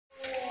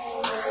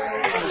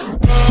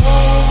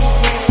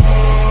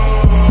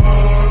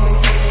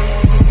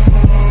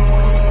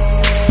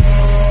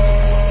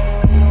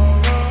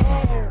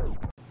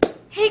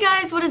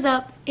is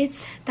up?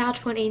 It's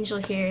that one angel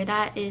here.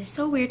 That is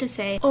so weird to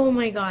say. Oh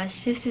my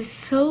gosh, this is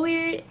so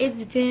weird.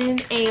 It's been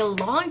a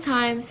long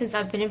time since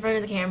I've been in front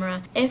of the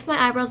camera. If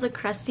my eyebrows look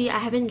crusty, I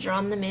haven't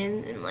drawn them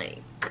in like,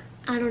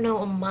 I don't know,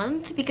 a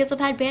month because I've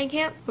had band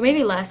camp, or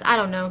maybe less, I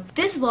don't know.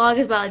 This vlog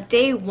is about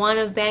day 1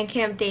 of band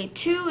camp. Day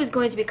 2 is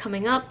going to be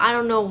coming up. I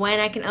don't know when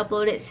I can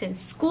upload it since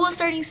school is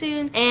starting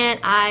soon and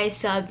I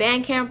still have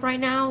band camp right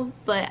now,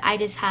 but I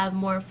just have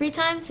more free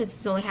time since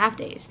it's only half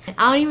days. And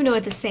I don't even know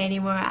what to say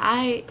anymore.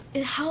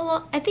 How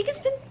long? I think it's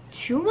been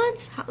 2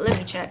 months? Let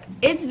me check.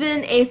 It's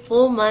been a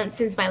full month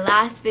since my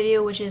last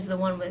video, which is the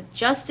one with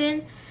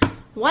Justin.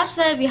 Watch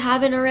that if you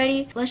haven't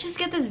already. Let's just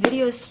get this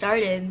video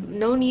started.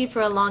 No need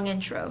for a long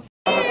intro.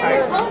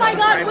 Oh my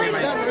god, wait, it's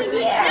been a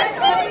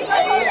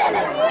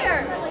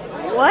year!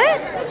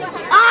 What?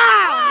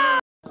 Ah!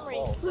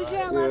 Who's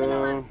your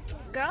 11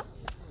 girl?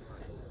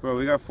 Bro,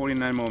 we got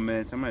 49 more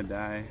minutes. I'm gonna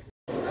die.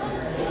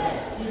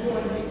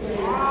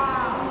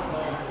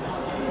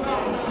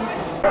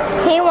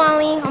 Hey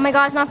Wally. Oh my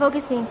god, it's not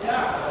focusing.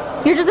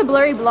 You're just a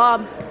blurry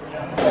blob.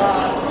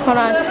 Hold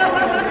on.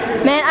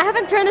 Man, I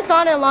haven't turned this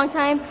on in a long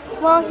time.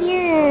 Well,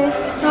 here.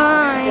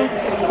 Hi.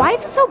 Why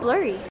is it so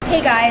blurry?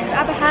 Hey guys, I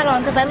have a hat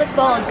on because I look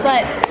bald,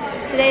 but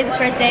today is the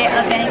first day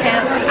of band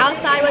camp.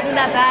 Outside wasn't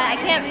that bad.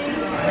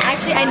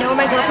 Actually, I know where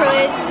my GoPro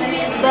is,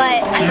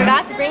 but I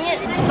forgot to bring it.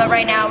 But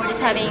right now, we're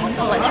just having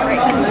a lunch break.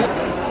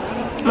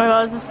 Oh my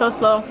god, this is so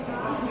slow.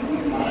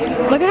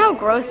 Look at how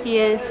gross he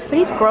is. But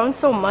he's grown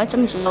so much,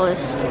 I'm jealous.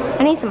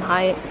 I need some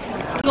height.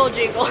 Jingle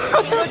jingle.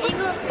 Jingle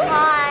jingle.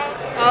 Hi.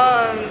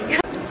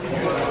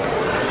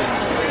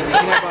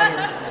 Peanut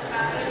butter.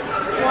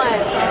 What?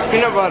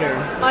 Peanut butter.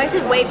 Oh, this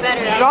is way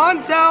better.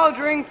 Chantel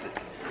drinks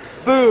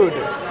food.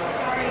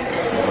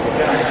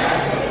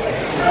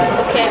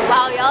 Okay,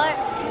 wow, y'all are...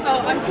 Oh,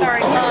 I'm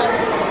sorry.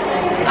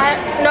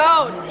 No,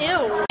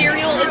 ew.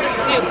 Cereal is a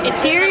soup.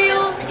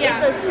 Cereal is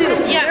a soup.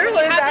 Yeah, Cereal you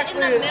is have it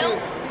in actually the a milk,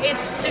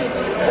 it's soup.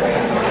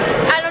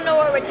 I don't know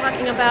what we're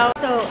talking about.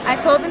 So I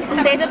told them to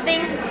say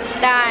something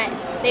that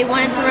they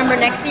wanted to remember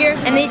next year,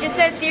 and they just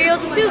said cereal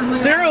is a soup.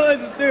 Cereal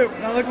is a soup.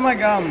 Now look at my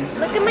gum.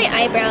 Look at my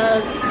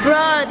eyebrows.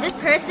 Bruh, this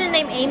person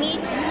named Amy,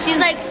 she's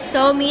like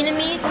so mean to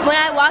me. When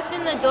I walked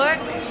in the door,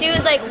 she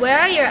was like, where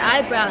are your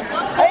eyebrows?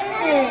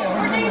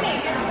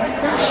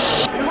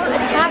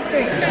 Attack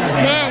her.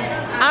 Man,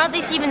 I don't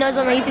think she even knows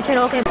about my YouTube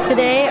channel. Okay,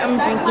 today I'm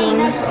drinking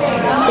this,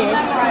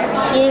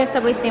 eating a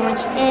Subway sandwich,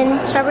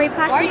 and strawberry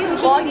pie. Why are you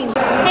vlogging?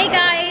 Hey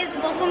guys,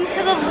 welcome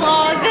to the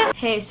vlog.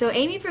 Hey, so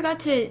Amy forgot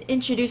to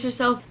introduce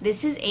herself.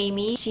 This is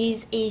Amy.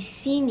 She's a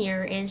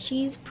senior and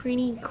she's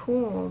pretty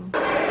cool. Oh,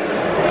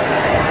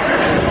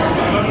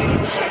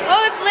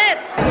 it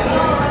flipped.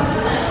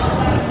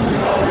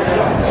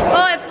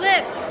 Oh, it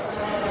flipped.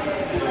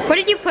 What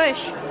did you push?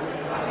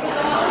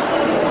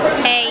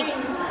 Hey.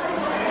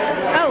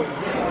 Oh.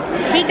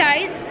 Hey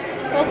guys.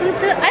 Welcome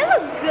to... I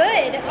look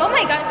good. Oh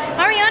my god.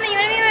 Ariana, you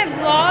wanna be in my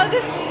vlog?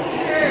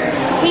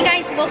 Hey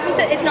guys, welcome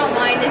to... It's not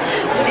mine. It's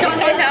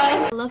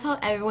Chantel's. I love how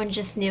everyone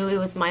just knew it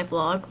was my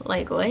vlog.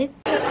 Like, what?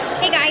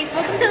 Hey guys,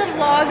 welcome to the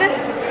vlog.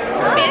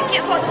 Man, I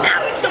can't vlog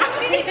now. It's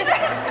shocking.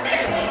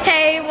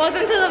 Hey,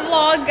 welcome to the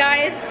vlog,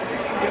 guys.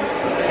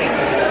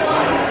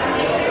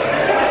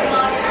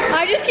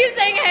 I just keep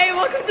saying, hey,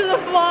 welcome to the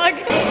vlog.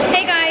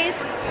 Hey guys,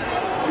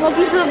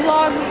 welcome to the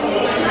vlog.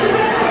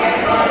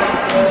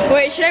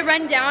 Wait, should I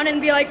run down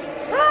and be like,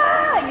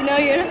 ah, you know.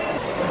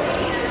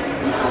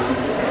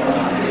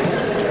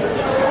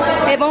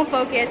 It won't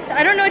focus.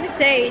 I don't know what to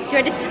say. Do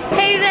I just,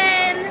 hey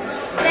Ben.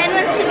 Ben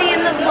wants to be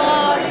in the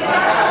vlog.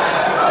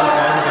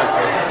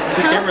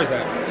 Whose camera is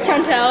that?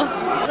 Chantel.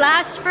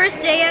 Last first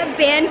day of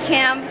band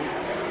camp.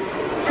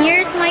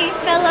 Here's my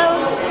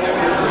fellow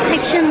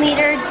section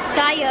leader,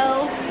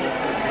 Gaio.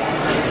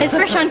 It's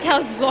for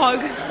Chantel's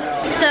vlog.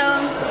 So,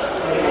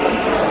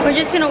 we're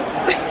just gonna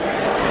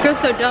go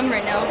so dumb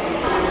right now.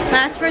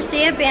 Last first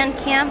day of band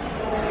camp.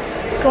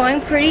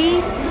 Going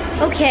pretty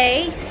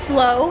okay,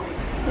 slow.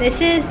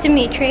 This is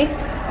Dimitri.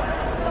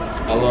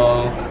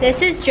 Hello. This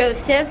is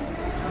Joseph.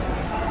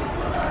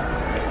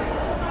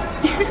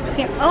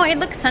 Okay. Oh, I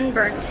look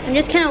sunburnt. I'm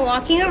just kind of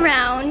walking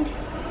around.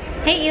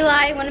 Hey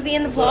Eli, want to be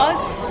in the vlog?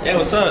 Yeah,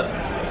 what's up?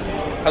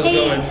 How's it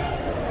going?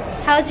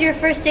 How's your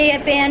first day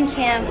at band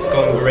camp? It's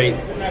going great.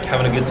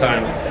 Having a good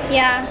time.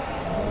 Yeah,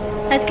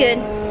 that's good.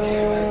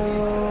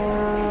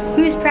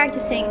 Who's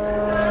practicing?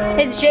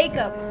 It's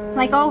Jacob,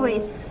 like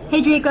always.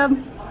 Hey Jacob.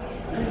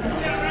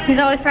 He's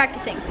always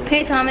practicing.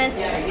 Hey Thomas.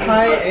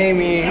 Hi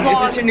Amy. Vlog. Is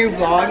this your new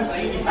vlog?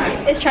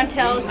 It's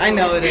Chantel's. I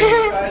know it is.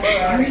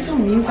 Why are you so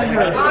mean to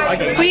her?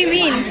 What do you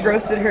mean? You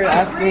roasted her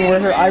asking where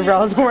her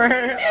eyebrows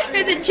were.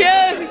 It's a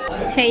joke.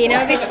 Hey, you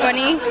know it'd be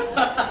funny?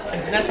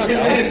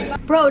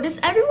 Bro, does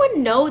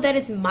everyone know that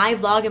it's my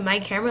vlog and my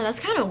camera? That's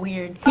kind of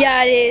weird.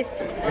 Yeah, it is.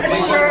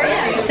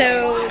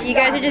 So, you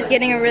guys are just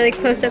getting a really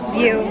close-up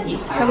view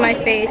of my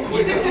face.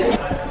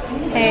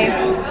 Hey.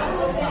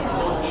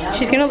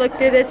 She's gonna look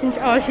through this and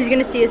all she's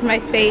gonna see is my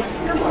face.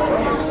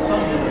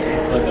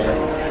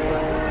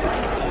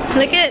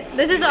 Look at,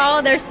 this is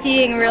all they're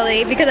seeing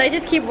really, because I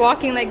just keep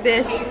walking like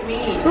this.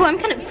 Ooh, I'm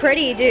kind of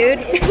pretty, dude.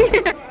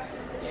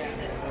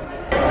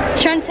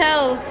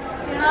 Chantel.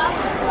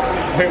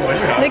 Wait, what do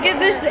you have? Look at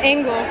this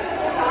angle.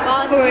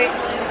 Wait.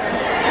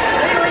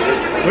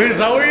 Wait, is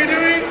that what you're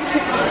doing?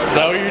 Is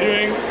that what you're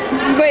doing?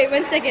 Wait,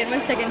 1 second,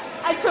 1 second.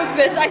 I took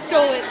this, I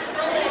stole it.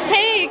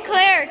 Hey,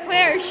 Claire,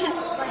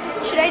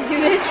 should I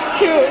do this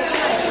too?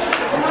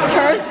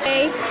 Turf?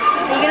 Hey,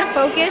 are you gonna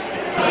focus?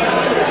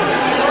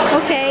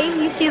 Okay,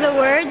 you see the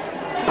words?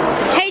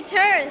 Hey,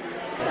 Turf,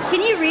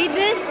 can you read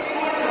this?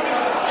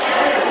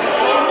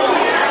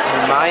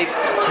 My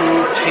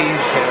cookie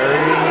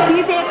Harry. Can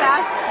you say it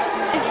fast?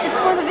 It's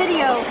for the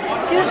video.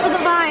 Do it for the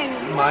Vine.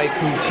 My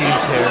cookie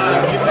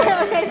Harry.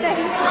 Okay,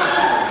 thanks.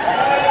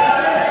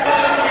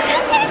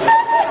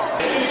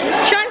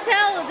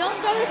 Chantel, don't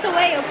throw this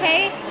away,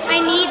 okay? I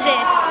need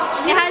this.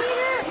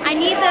 I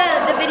need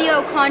the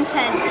video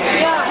content.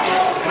 Yeah.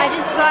 I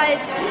just got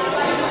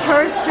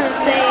Turf to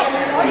say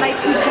my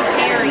cookie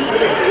Harry.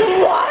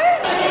 What?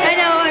 I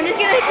know, I'm just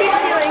gonna keep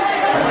stealing.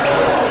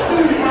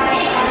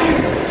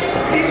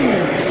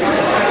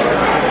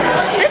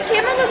 This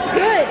camera looks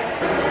good.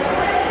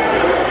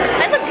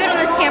 I look good on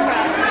this camera.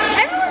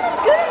 Everyone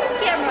looks good on this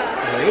camera.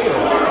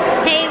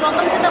 Hey,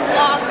 welcome to the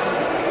vlog.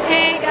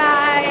 Hey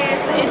guys,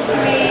 it's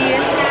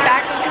me,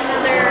 back with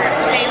another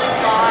daily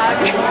vlog.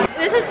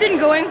 This has been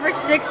going for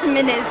 6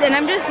 minutes and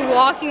I'm just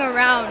walking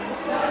around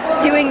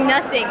doing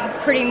nothing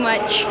pretty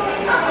much.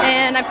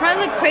 And I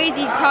probably look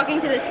crazy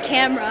talking to this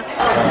camera.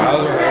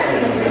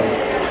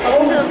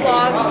 Welcome to the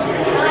vlog.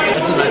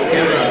 That's a nice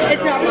camera.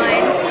 It's not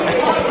mine.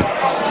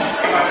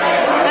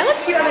 I look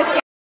cute on this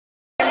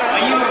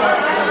camera.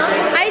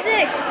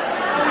 Isaac!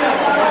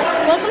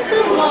 Welcome to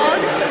the vlog.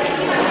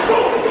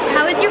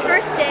 How was your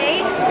first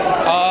day?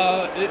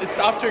 It's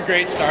off to a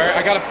great start.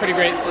 I got a pretty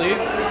great sleep.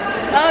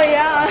 Oh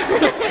yeah.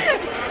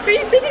 Were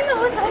you sleeping the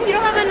whole time? You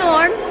don't have an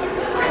alarm?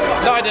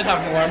 No, I did have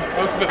an alarm. I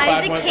woke up at 5,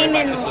 Isaac went came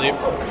right in. back to sleep.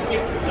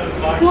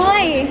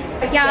 Why?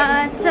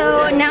 Yeah,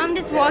 so now I'm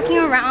just walking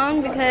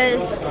around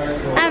because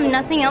I have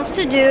nothing else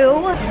to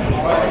do.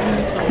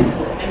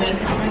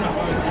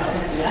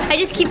 I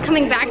just keep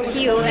coming back to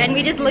you and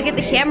we just look at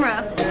the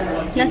camera.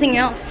 Nothing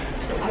else.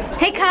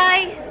 Hey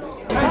Kai!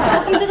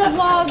 Welcome to the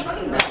vlog.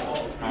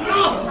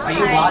 Are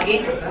you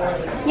vlogging?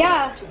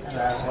 Yeah.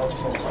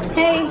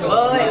 Hey.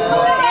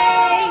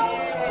 Hey.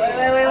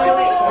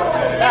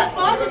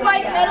 Sponsored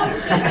by Metal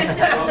Cheese.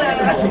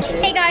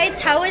 Hey guys,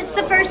 how was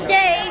the first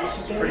day?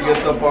 Pretty good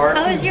so far.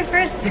 How was your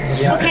first?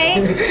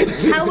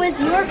 Okay. How was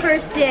your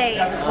first day?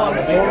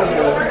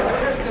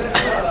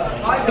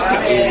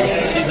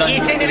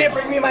 Ethan didn't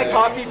bring me my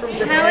coffee from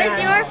Japan. How was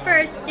your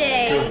first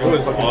day? It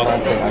was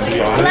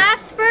awesome.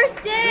 Last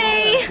first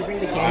day.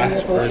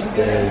 Last first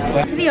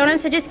day. To be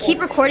honest, I just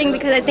keep recording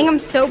because I think I'm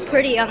so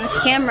pretty on this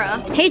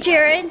camera. Hey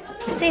Jared,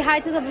 say hi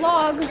to the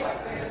vlog.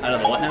 I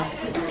don't know what now?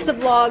 To the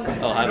vlog.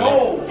 Oh, hi.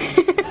 No.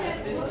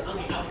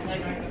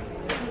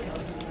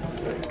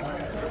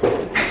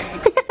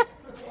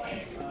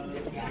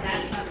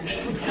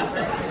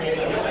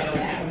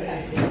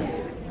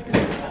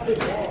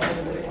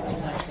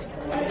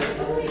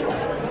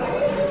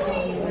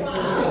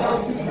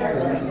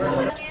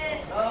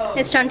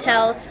 It's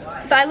Chantel's.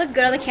 But I look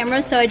good on the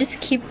camera, so I just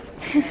keep.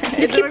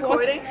 Is it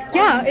recording?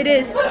 Yeah, it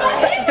is. But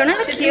don't I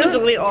look cute?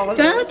 Don't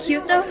I look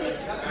cute though?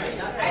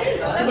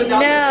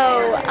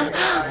 No.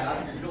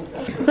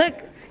 Look,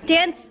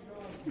 dance,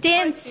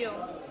 dance.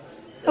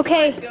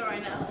 Okay.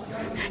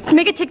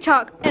 Make a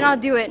TikTok, and I'll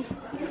do it.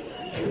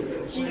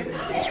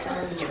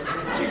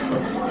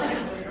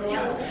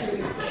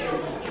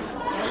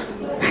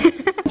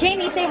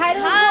 Jamie, say hi to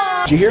the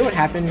vlog. Did you hear what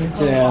happened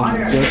to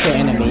BENTO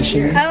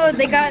animation? Oh,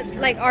 they got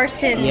like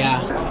arson.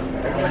 Yeah.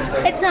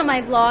 It's not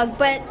my vlog,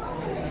 but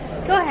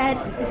go ahead.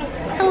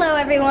 Hello,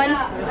 everyone.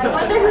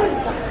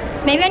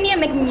 Maybe I need to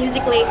make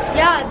musically.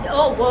 Yeah,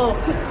 oh whoa.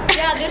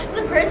 Yeah, this is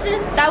the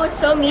person that was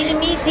so mean to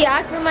me. She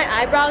asked where my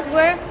eyebrows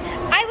were.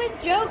 I was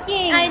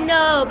joking. I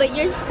know, but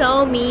you're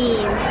so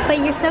mean. But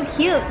you're so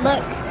cute.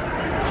 Look.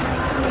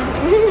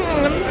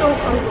 I'm so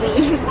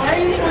ugly. Why are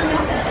you showing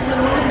off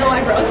no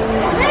eyebrows?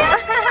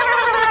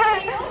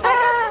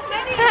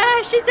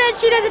 She said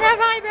she doesn't have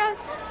eyebrows.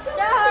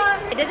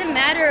 Stop. It doesn't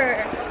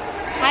matter.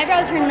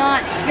 Eyebrows or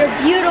not, you're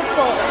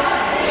beautiful.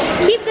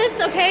 Keep this,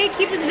 okay?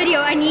 Keep this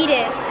video. I need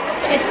it.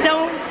 It's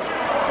so...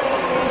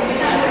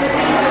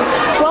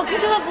 Welcome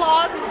to the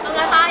vlog.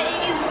 Hi,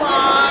 Amy's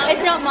vlog.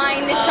 It's not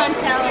mine, it's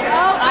Chantel's.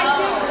 Oh, I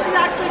think she's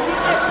actually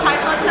hi,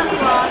 Chantel's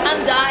vlog.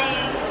 I'm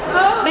dying.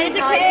 Oh, but it's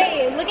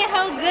okay. Look at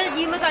how good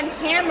you look on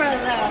camera,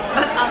 though.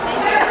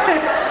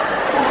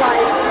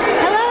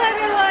 Hello,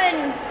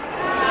 everyone.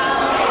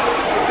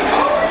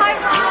 Hi,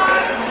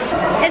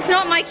 vlog. It's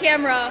not my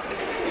camera.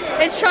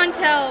 It's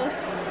Chantel's.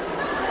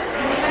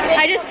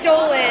 I just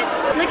stole it.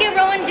 Look at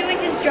Rowan doing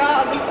his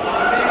job.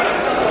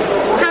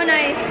 How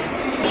nice.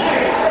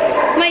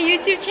 My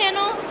YouTube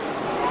channel?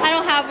 I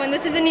don't have one.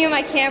 This isn't even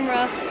my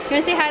camera. You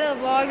wanna say hi to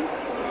the vlog?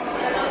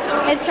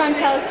 It's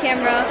Chantel's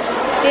camera.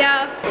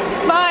 Yeah.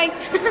 Bye.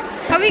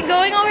 Are we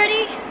going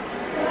already?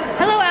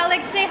 Hello,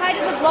 Alex. Say hi to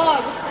the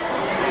vlog.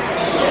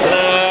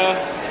 Hello.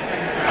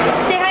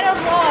 Say hi to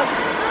the vlog.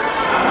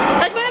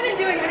 That's what I've been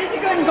doing. I'm just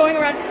going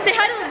around. Say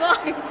hi to the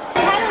vlog.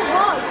 Say hi to the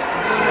vlog.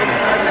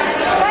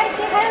 Guys,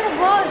 say hi to the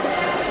vlog.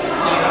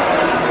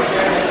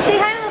 Say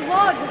hi to the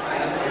vlog.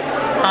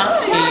 Hi.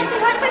 Guys, say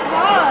hi to my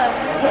vlog.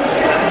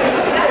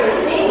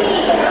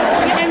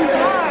 I'm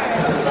Jar.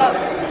 What's up?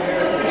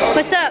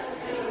 What's up?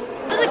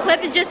 The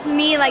clip is just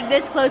me like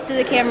this close to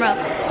the camera.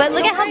 But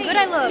look at how good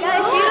I look. Yeah,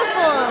 it's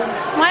beautiful.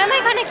 Why am I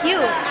kind of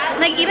cute?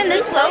 Like even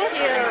this close?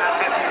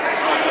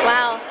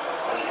 Wow.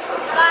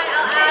 Wow.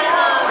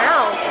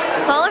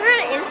 Follow her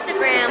on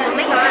Instagram. Oh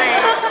my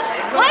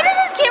god. Why does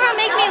this camera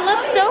make me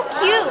look so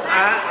cute?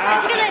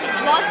 It's because it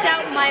blocks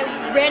out my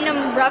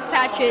random rough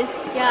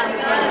patches. Yeah.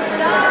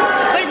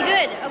 But it's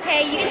good.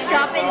 Okay, you can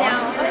stop it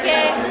now.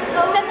 Okay.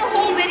 Send the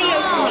whole video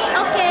to me.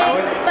 Okay.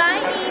 Bye,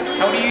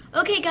 Amy.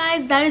 Okay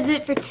guys, that is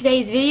it for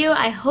today's video.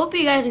 I hope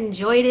you guys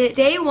enjoyed it.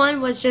 Day one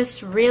was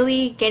just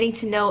really getting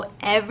to know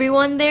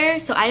everyone there,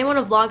 so I didn't want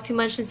to vlog too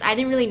much since I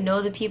didn't really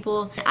know the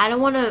people. I don't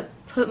want to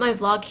put my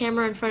vlog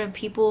camera in front of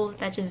people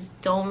that just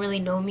don't really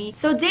know me.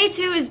 So day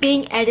two is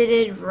being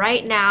edited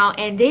right now,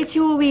 and day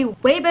two will be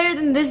way better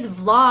than this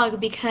vlog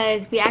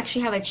because we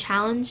actually have a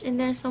challenge in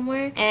there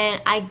somewhere,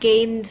 and I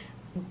gained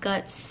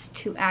guts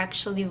to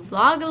actually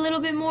vlog a little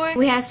bit more.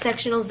 We had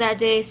sectionals that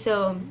day,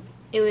 so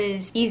it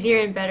was easier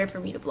and better for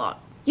me to vlog.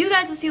 You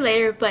guys will see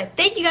later, but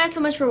thank you guys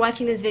so much for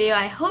watching this video.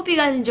 I hope you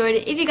guys enjoyed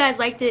it. If you guys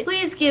liked it,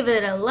 please give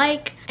it a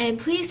like, and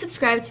please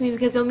subscribe to me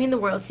because it'll mean the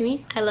world to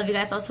me. I love you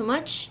guys all so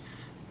much.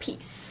 Peace.